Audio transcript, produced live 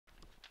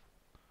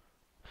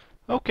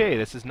Okay,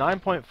 this is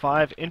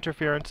 9.5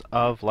 interference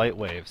of light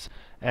waves.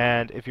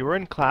 And if you were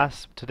in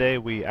class today,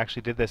 we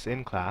actually did this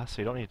in class,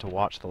 so you don't need to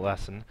watch the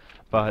lesson,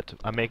 but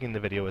I'm making the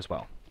video as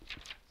well.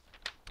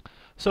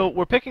 So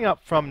we're picking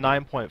up from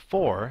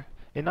 9.4.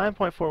 In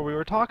 9.4, we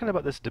were talking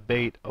about this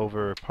debate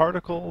over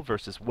particle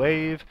versus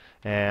wave,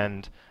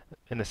 and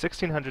in the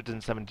 1600s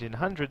and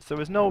 1700s, there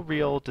was no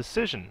real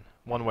decision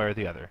one way or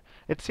the other.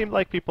 It seemed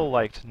like people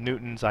liked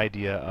Newton's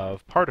idea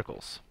of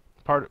particles,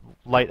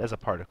 light as a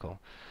particle.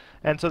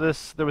 And so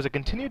there was a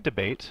continued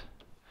debate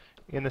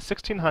in the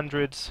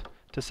 1600s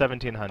to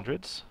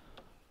 1700s.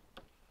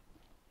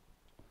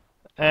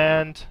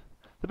 And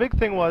the big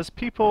thing was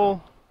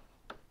people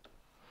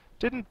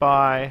didn't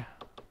buy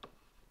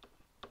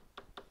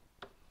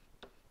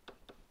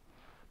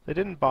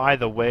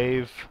the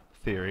wave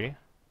theory.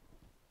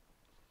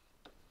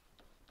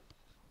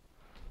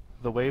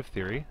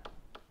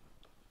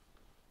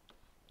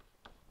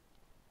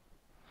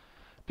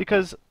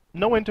 Because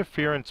no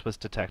interference was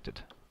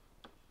detected.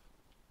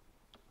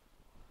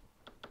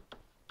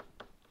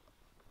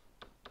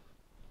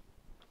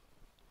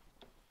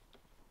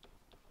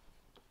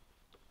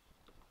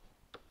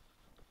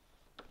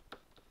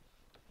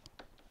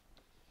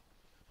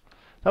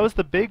 That was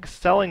the big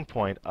selling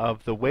point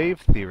of the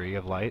wave theory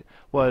of light,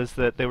 was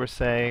that they were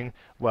saying,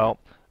 well,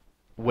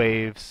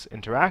 waves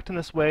interact in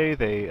this way,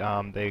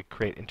 they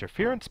create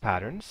interference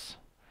patterns,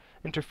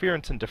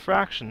 interference and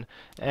diffraction,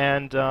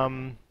 and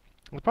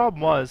the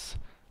problem was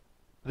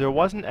there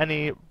wasn't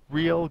any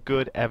real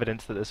good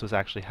evidence that this was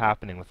actually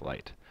happening with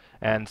light.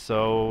 And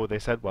so they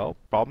said, well,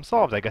 problem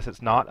solved. I guess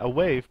it's not a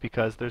wave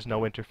because there's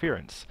no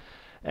interference.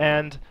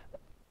 And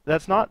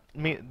that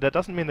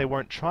doesn't mean they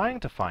weren't trying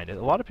to find it.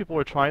 A lot of people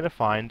were trying to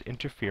find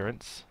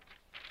interference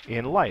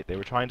in light. They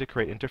were trying to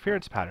create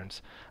interference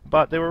patterns.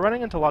 But they were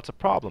running into lots of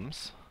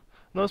problems.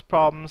 And those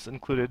problems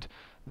included,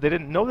 they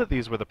didn't know that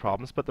these were the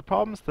problems, but the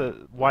problems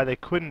why they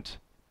couldn't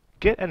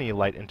get any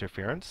light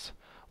interference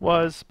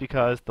was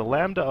because the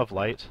lambda of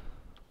light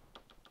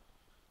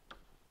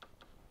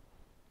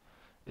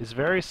is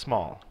very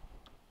small.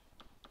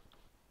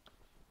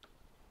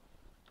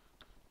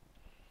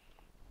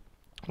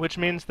 Which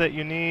means that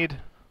you need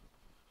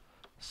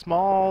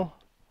small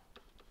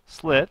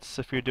slits.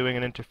 If you're doing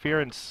an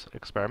interference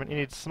experiment, you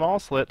need small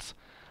slits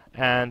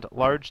and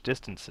large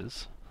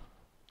distances.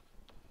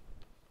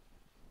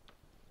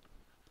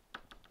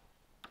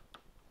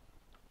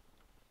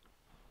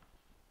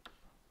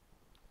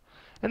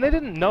 And they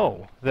didn't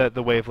know that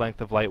the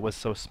wavelength of light was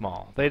so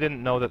small. They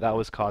didn't know that that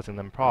was causing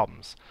them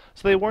problems.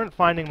 So they weren't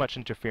finding much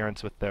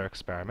interference with their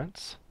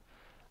experiments.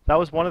 That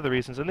was one of the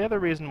reasons. And the other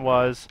reason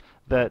was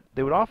that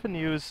they would often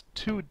use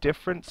two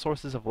different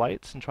sources of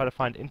lights and try to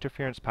find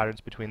interference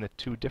patterns between the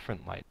two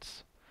different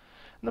lights.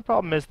 And the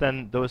problem is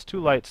then those two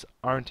lights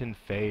aren't in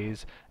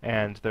phase,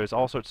 and there's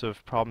all sorts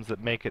of problems that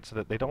make it so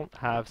that they don't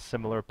have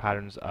similar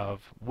patterns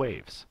of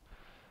waves.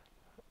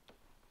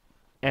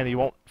 And you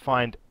won't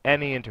find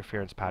any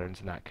interference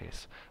patterns in that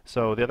case.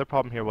 So the other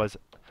problem here was,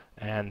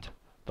 and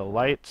the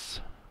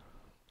lights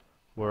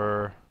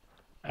were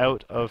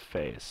out of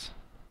phase.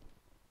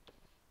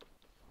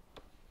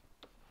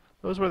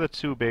 Those were the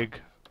two big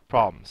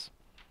problems.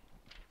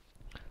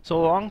 So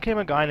along came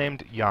a guy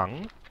named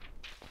Young,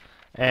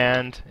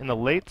 and in the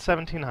late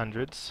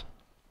 1700s,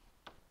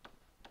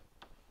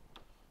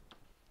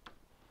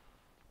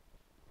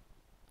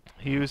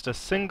 he used a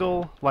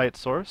single light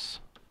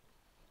source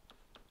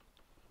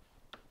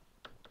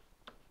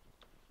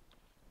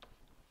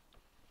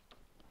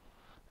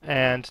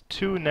and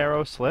two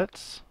narrow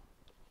slits,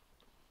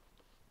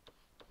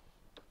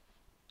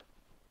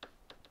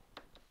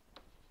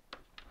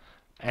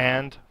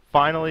 and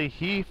finally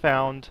he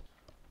found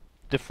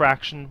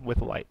diffraction with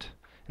light.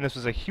 And this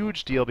was a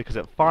huge deal because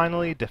it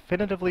finally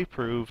definitively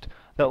proved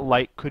that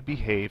light could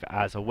behave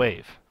as a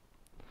wave.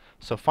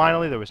 So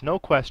finally there was no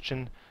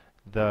question,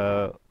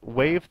 the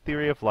wave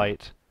theory of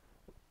light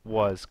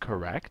was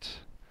correct.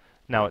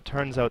 Now it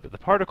turns out that the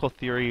particle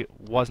theory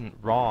wasn't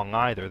wrong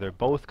either. They're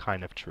both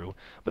kind of true.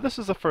 But this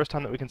is the first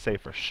time that we can say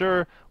for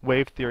sure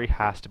wave theory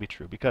has to be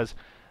true, because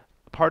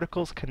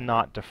particles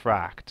cannot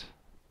diffract.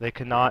 They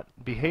cannot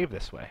behave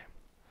this way.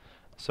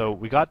 So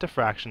we got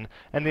diffraction,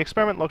 and the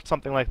experiment looked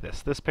something like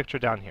this picture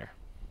down here.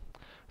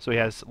 So he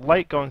has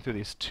light going through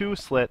these two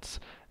slits.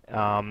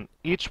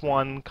 Each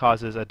one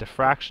causes a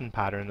diffraction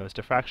pattern. Those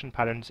diffraction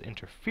patterns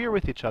interfere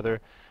with each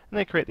other, and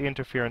they create the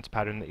interference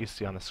pattern that you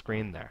see on the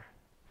screen there.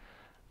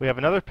 We have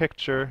another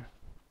picture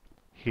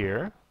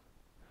here,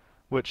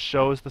 which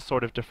shows the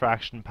sort of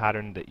diffraction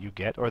pattern that you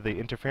get, or the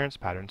interference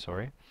pattern,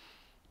 sorry,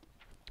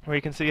 where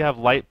you can see you have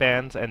light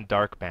bands and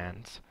dark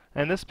bands.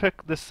 And this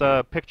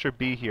picture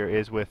B here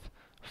is with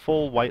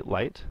full white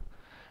light,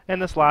 and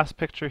this last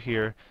picture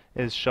here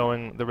is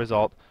showing the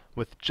result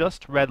with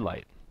just red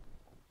light.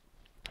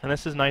 And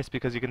this is nice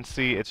because you can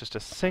see it's just a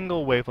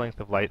single wavelength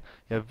of light.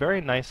 You have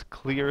very nice,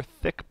 clear,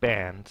 thick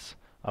bands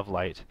of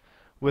light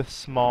with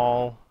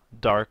small,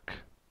 dark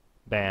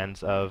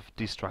bands of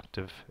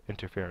destructive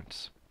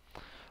interference.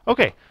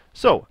 Okay,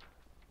 so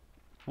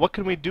what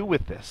can we do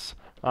with this?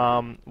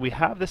 we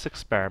have this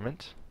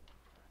experiment,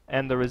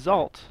 and the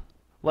result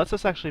lets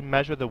us actually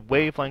measure the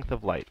wavelength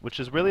of light, which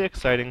is really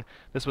exciting.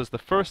 This was the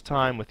first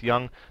time with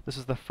Young, this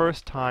is the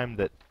first time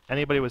that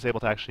anybody was able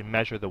to actually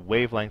measure the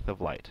wavelength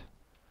of light.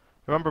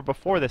 Remember,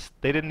 before this,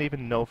 they didn't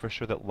even know for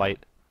sure that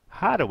light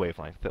had a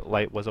wavelength, that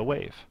light was a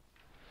wave.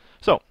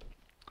 So,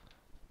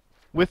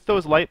 with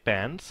those light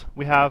bands,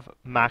 we have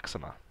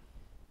maxima.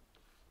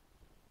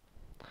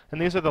 And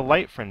these are the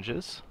light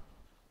fringes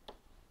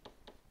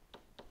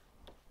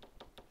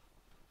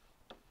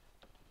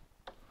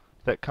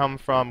that come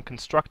from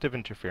constructive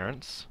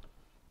interference.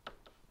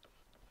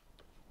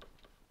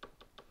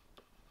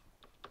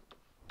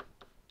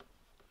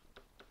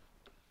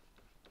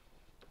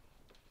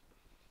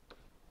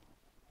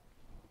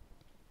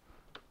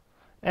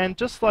 And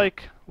just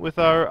like with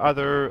our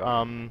other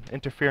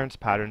interference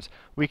patterns,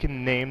 we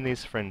can name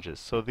these fringes.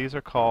 So these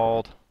are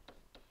called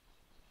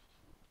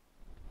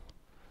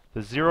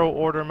the zero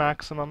order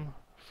maximum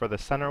for the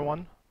center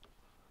one,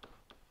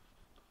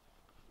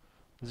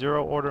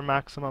 zero order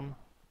maximum.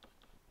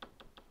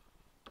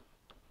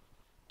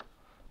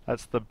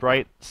 That's the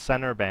bright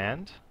center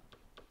band.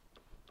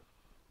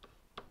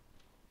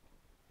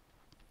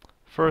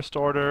 First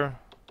order,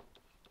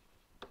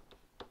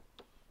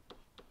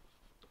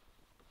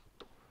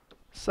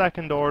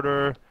 second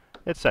order,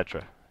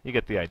 etc. You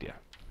get the idea.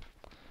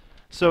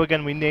 So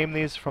again, we name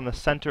these from the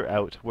center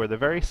out, where the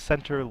very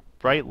center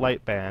bright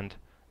light band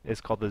is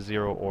called the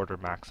zero order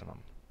maximum.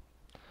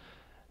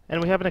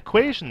 And we have an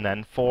equation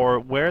then for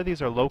where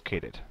these are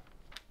located.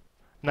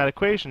 And that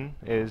equation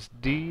is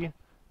d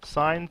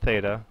sine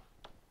theta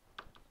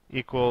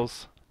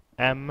equals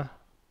m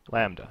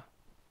lambda,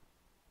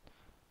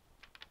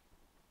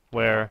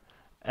 where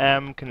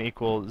m can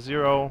equal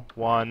 0,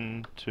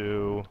 1,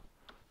 2,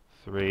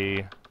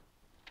 3,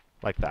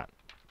 like that.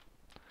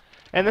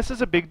 And this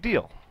is a big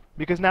deal,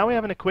 because now we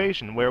have an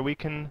equation where we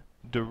can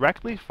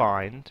directly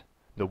find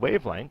the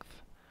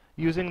wavelength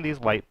using these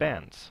light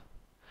bands.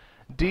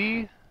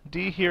 D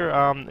here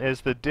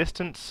is the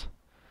distance.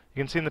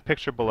 You can see in the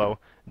picture below,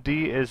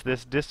 d is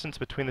this distance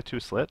between the two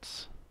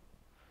slits.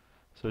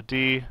 So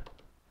d,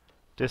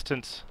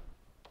 distance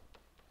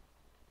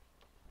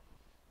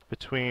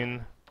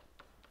between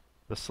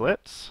the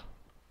slits.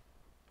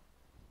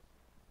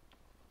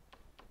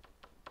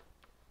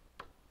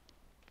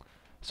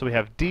 So we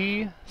have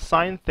d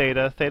sine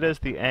theta. Theta is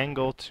the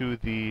angle to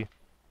the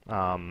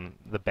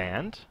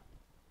band,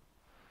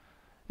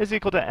 is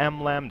equal to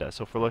m lambda.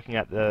 So if we're looking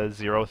at the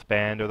 0th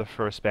band or the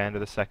first band or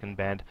the second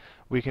band,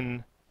 we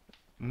can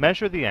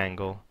measure the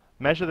angle,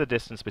 measure the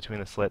distance between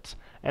the slits,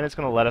 and it's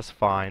going to let us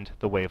find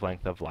the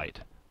wavelength of light.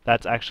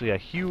 That's actually a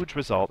huge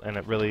result, and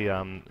it really,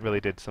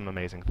 really did some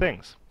amazing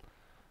things.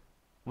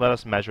 Let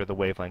us measure the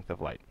wavelength of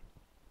light.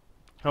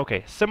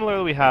 Okay,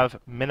 similarly we have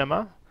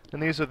minima,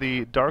 and these are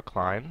the dark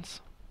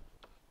lines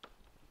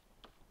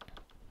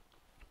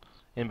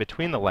in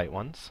between the light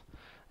ones,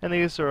 and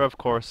these are of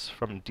course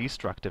from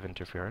destructive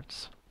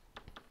interference.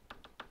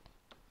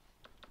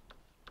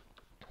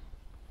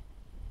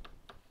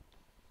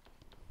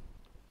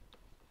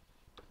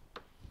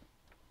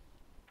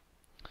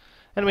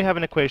 And we have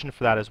an equation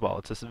for that as well.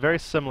 It's a very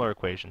similar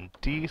equation.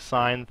 D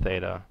sine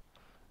theta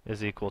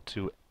is equal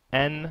to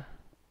n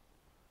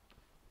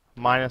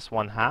minus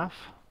 1/2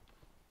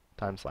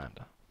 times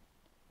lambda.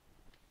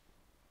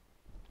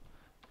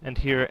 And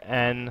here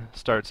n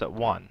starts at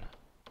 1.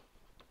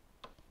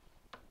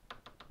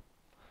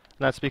 And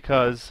that's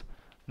because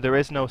there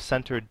is no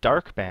center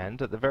dark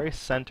band. At the very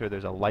center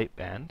there's a light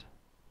band.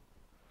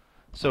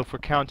 So if we're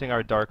counting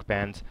our dark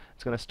bands,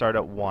 it's going to start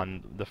at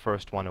 1, the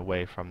first one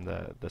away from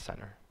the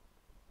center.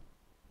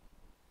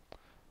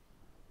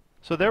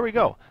 So there we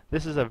go.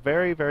 This is a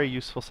very, very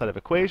useful set of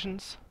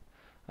equations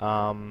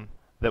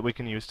that we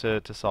can use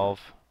to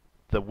solve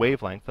the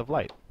wavelength of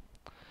light.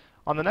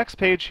 On the next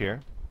page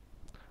here,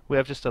 we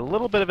have just a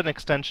little bit of an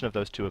extension of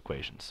those two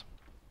equations.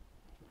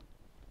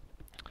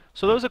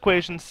 So those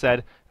equations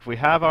said if we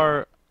have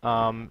our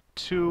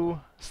two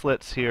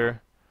slits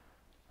here,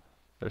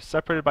 they're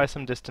separated by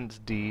some distance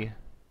d.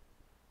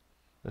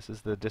 This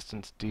is the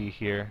distance d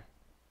here.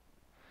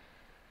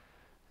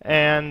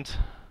 And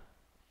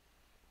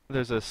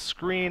there's a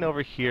screen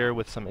over here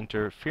with some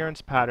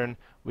interference pattern.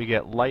 We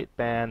get light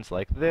bands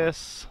like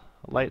this,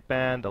 a light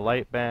band, a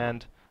light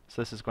band.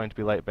 So this is going to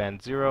be light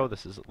band 0,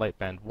 this is light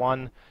band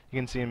 1. You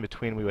can see in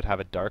between we would have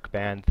a dark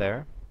band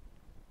there.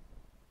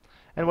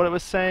 And what it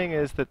was saying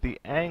is that the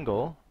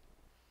angle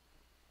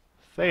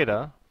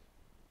theta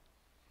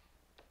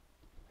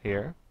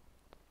here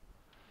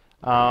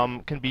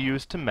can be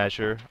used to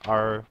measure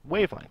our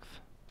wavelength.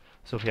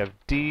 So if we have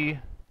d,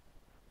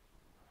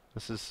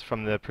 this is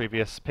from the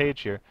previous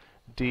page here,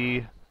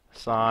 d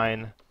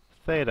sine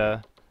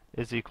theta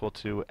is equal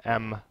to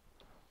m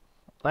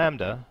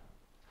lambda.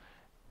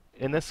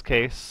 In this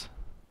case,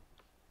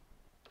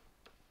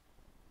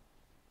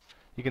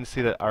 you can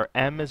see that our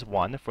m is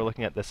 1 if we're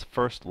looking at this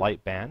first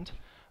light band.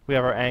 We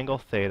have our angle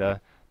theta,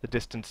 the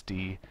distance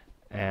d,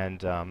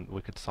 and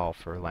we could solve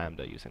for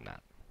lambda using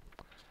that.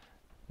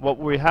 what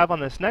we have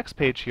on this next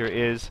page here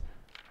is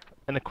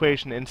an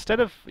equation. Instead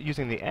of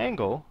using the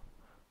angle,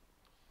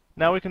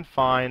 now we can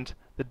find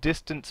the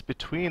distance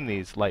between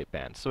these light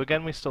bands. So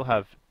again, we still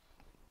have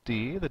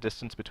d, the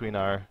distance between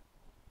our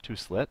two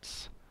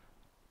slits,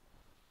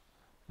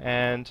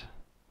 and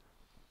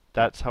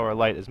that's how our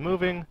light is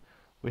moving.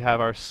 We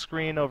have our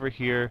screen over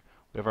here.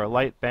 We have our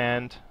light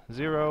band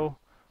 0,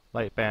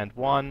 light band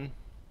 1.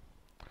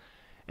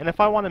 And if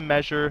I want to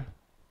measure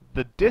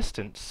the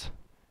distance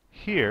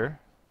here,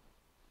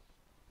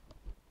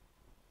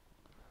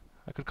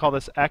 I could call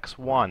this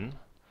x1.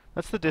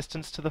 That's the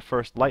distance to the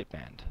first light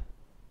band.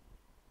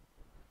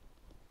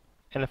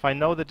 And if I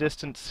know the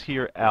distance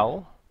here,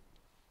 L,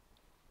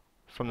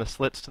 from the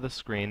slits to the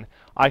screen,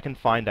 I can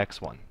find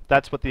x1.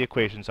 That's what the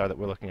equations are that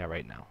we're looking at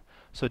right now.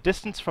 So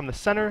distance from the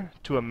center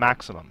to a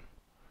maximum.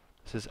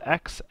 This is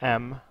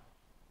xm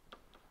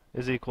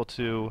is equal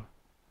to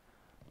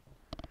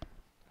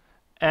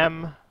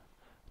m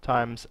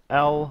times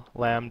L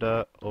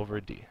lambda over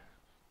d.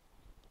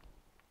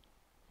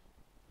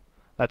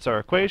 That's our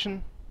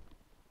equation.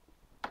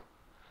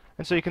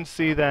 And so you can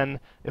see then,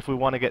 if we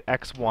want to get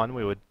x1,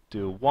 we would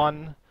do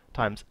 1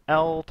 times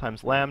L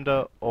times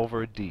lambda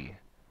over d.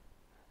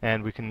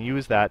 And we can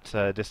use that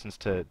distance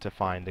to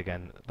find,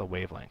 again, the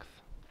wavelength.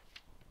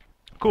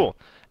 Cool.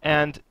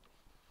 And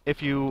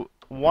if you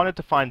wanted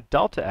to find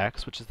delta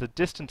x, which is the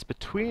distance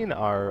between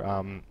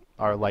our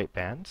light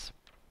bands,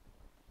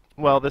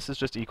 well, this is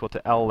just equal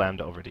to L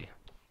lambda over d.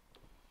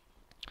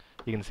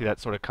 You can see that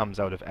sort of comes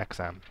out of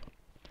xm.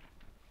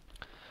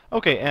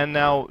 Okay, and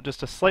now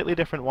just a slightly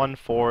different one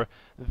for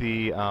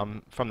the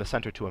from the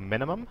center to a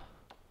minimum.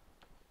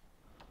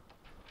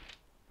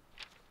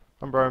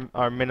 Remember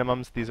our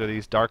minimums, these are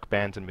these dark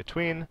bands in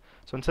between.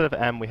 So instead of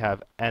m, we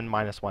have n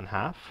minus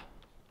 1/2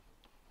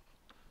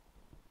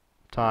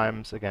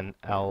 times, again,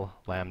 L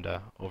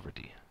lambda over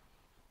d.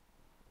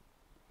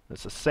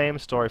 It's the same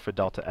story for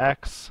delta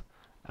x,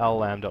 L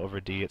lambda over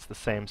d. It's the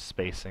same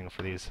spacing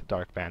for these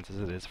dark bands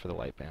as it is for the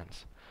light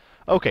bands.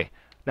 Okay,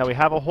 now we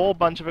have a whole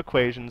bunch of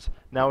equations.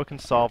 Now we can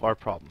solve our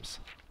problems.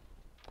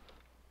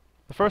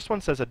 The first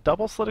one says a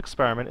double slit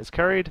experiment is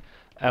carried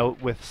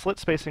out with slit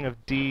spacing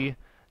of d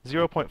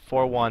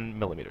 0.41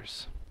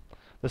 millimeters.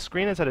 The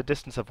screen is at a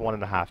distance of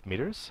 1.5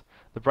 meters.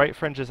 The bright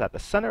fringes at the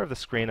center of the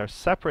screen are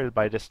separated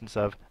by a distance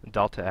of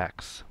delta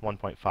x,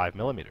 1.5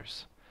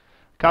 millimeters.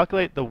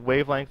 Calculate the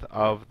wavelength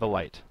of the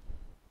light.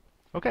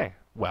 Okay,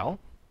 well,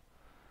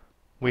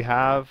 we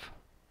have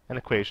an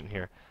equation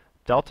here.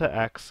 Delta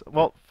x,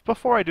 well,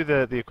 before I do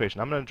the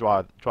equation, I'm going to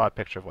draw a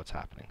picture of what's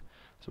happening.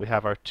 So we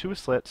have our two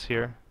slits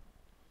here.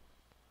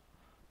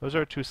 Those are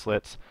our two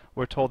slits.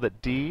 We're told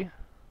that d,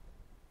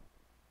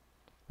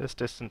 this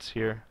distance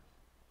here,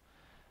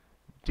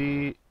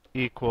 d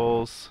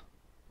equals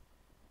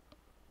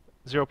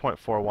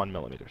 0.41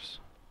 millimeters.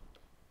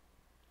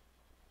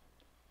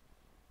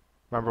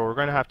 Remember, we're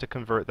going to have to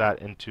convert that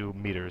into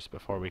meters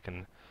before we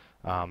can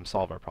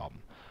solve our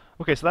problem.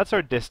 Okay, so that's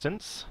our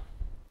distance.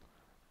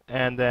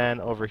 And then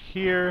over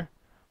here,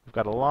 we've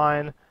got a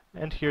line,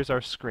 and here's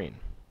our screen.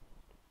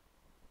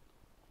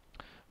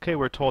 Okay,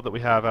 we're told that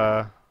we have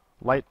a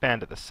light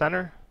band at the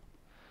center,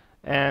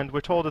 and we're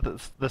told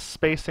that the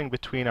spacing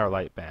between our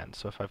light bands.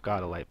 So if I've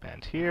got a light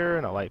band here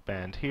and a light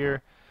band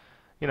here,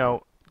 you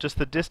know, just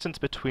the distance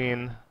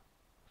between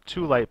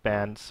two light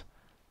bands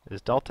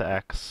is delta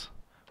x.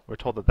 We're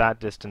told that that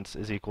distance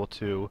is equal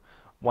to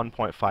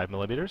 1.5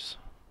 millimeters.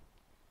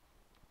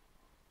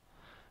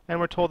 And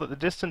we're told that the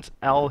distance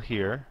L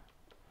here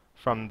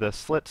from the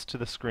slits to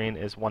the screen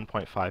is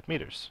 1.5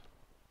 meters.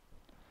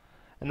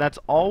 And that's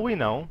all we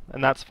know,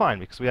 and that's fine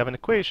because we have an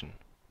equation.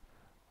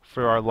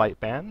 For our light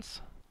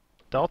bands,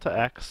 delta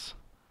x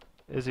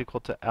is equal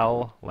to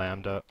L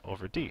lambda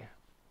over d.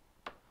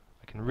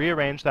 I can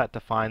rearrange that to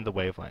find the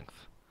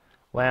wavelength.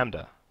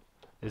 Lambda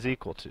is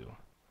equal to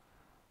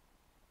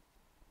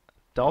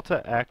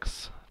delta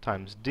x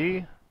times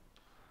d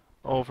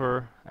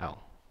over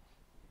L.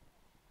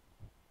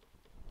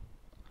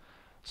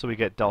 So we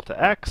get delta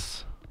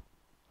x.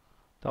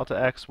 Delta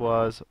x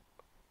was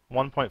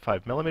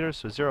 1.5 millimeters,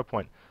 so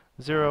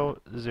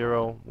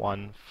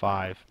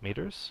 0.0015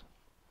 meters.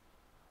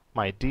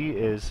 My d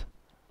is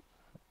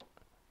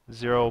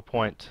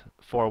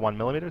 0.41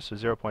 millimeters, so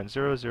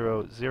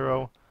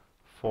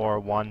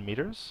 0.00041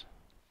 meters,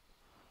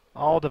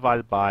 all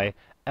divided by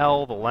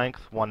L, the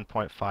length,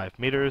 1.5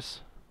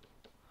 meters.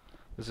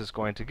 This is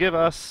going to give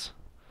us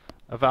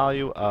a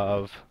value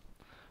of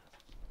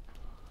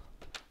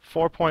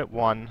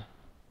 4.1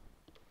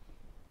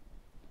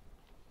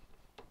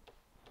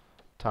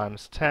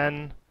 times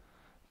 10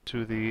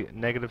 to the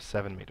negative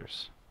 7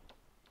 meters.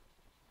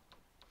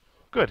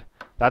 Good.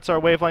 That's our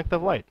wavelength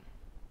of light.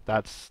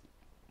 That's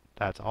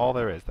all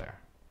there is there.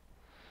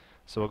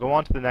 So we'll go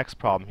on to the next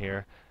problem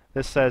here.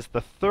 This says the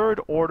third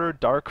order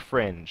dark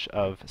fringe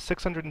of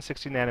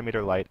 660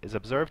 nanometer light is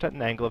observed at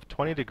an angle of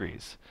 20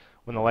 degrees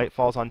when the light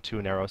falls on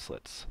two narrow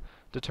slits.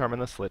 Determine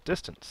the slit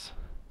distance.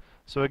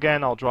 So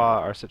again, I'll draw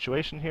our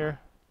situation here.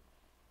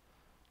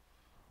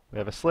 We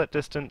have a slit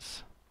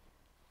distance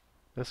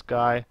this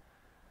guy,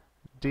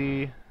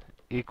 d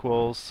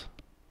equals,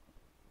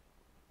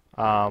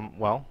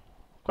 well,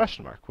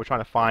 question mark. We're trying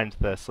to find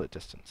the slit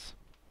distance.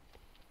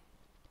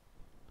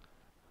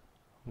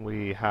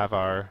 We have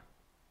our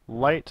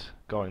light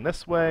going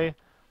this way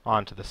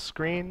onto the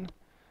screen.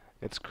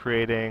 It's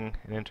creating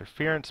an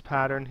interference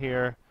pattern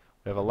here.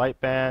 We have a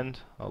light band,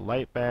 a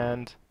light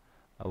band,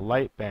 a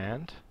light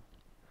band.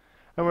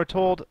 And we're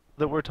told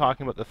that we're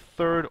talking about the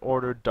third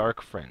order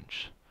dark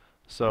fringe.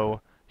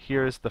 So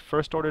here's the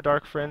first order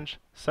dark fringe,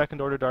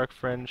 second order dark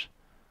fringe.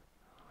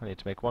 I need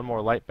to make one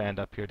more light band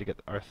up here to get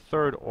our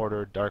third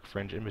order dark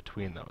fringe in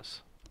between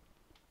those.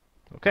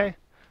 Okay,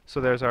 so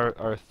there's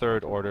our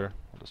third order,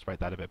 I'll just write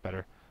that a bit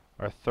better,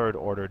 our third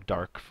order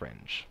dark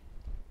fringe.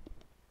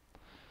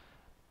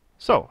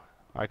 So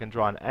I can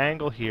draw an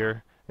angle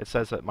here. It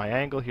says that my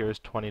angle here is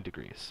 20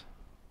 degrees.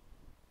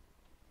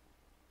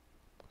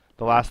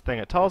 The last thing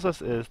it tells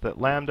us is that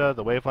lambda,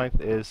 the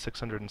wavelength, is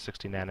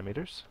 660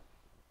 nanometers.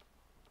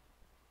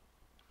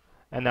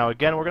 And now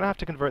again, we're going to have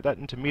to convert that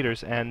into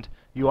meters, and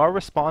you are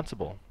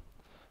responsible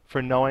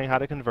for knowing how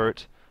to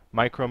convert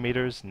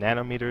micrometers,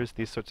 nanometers,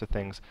 these sorts of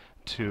things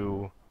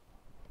to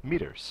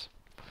meters.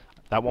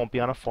 That won't be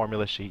on a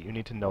formula sheet. You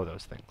need to know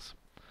those things.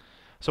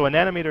 So a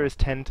nanometer is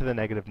 10 to the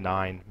negative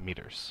 9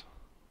 meters.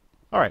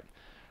 All right,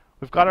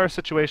 we've got our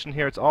situation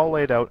here. It's all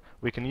laid out.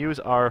 We can use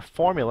our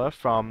formula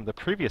from the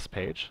previous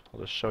page.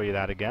 I'll just show you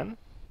that again.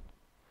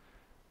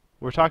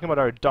 We're talking about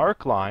our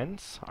dark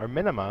lines, our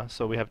minima,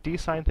 so we have d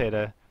sine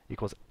theta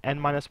equals n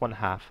minus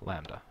 1/2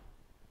 lambda.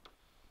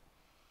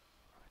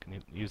 I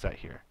can use that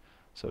here.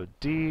 So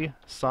d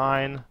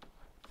sine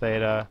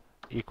theta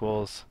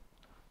equals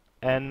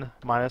n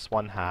minus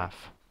 1/2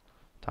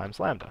 times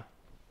lambda.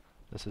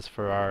 This is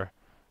for our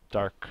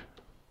dark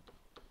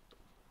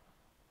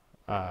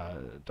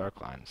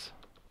lines.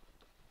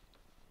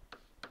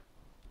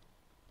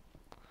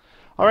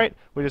 All right,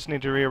 we just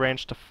need to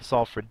rearrange to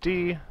solve for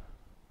d.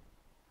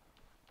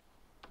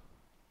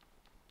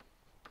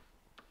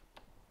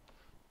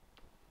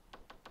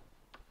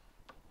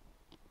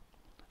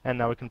 And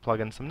now we can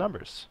plug in some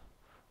numbers.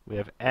 We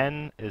have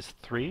n is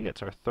 3,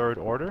 it's our third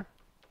order.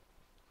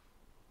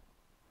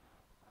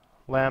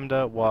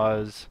 Lambda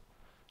was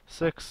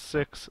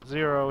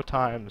 660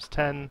 times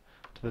 10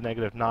 to the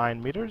negative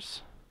 9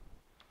 meters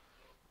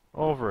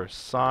over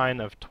sine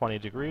of 20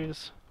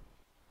 degrees.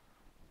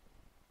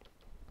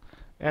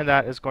 And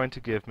that is going to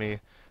give me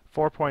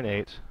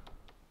 4.8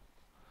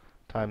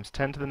 times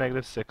 10 to the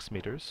negative 6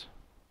 meters.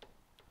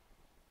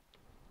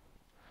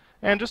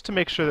 And just to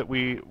make sure that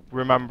we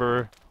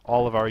remember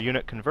all of our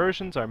unit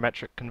conversions, our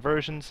metric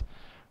conversions,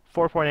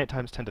 4.8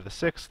 times 10 to the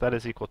 6, that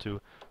is equal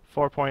to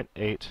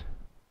 4.8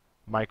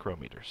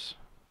 micrometers.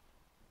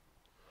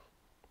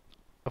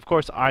 Of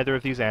course, either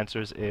of these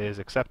answers is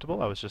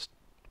acceptable. I was just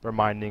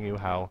reminding you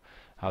how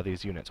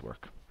these units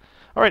work.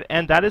 All right,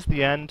 and that is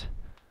the end.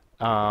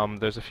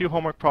 There's a few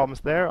homework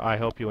problems there. I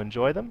hope you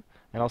enjoy them,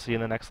 and I'll see you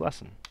in the next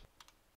lesson.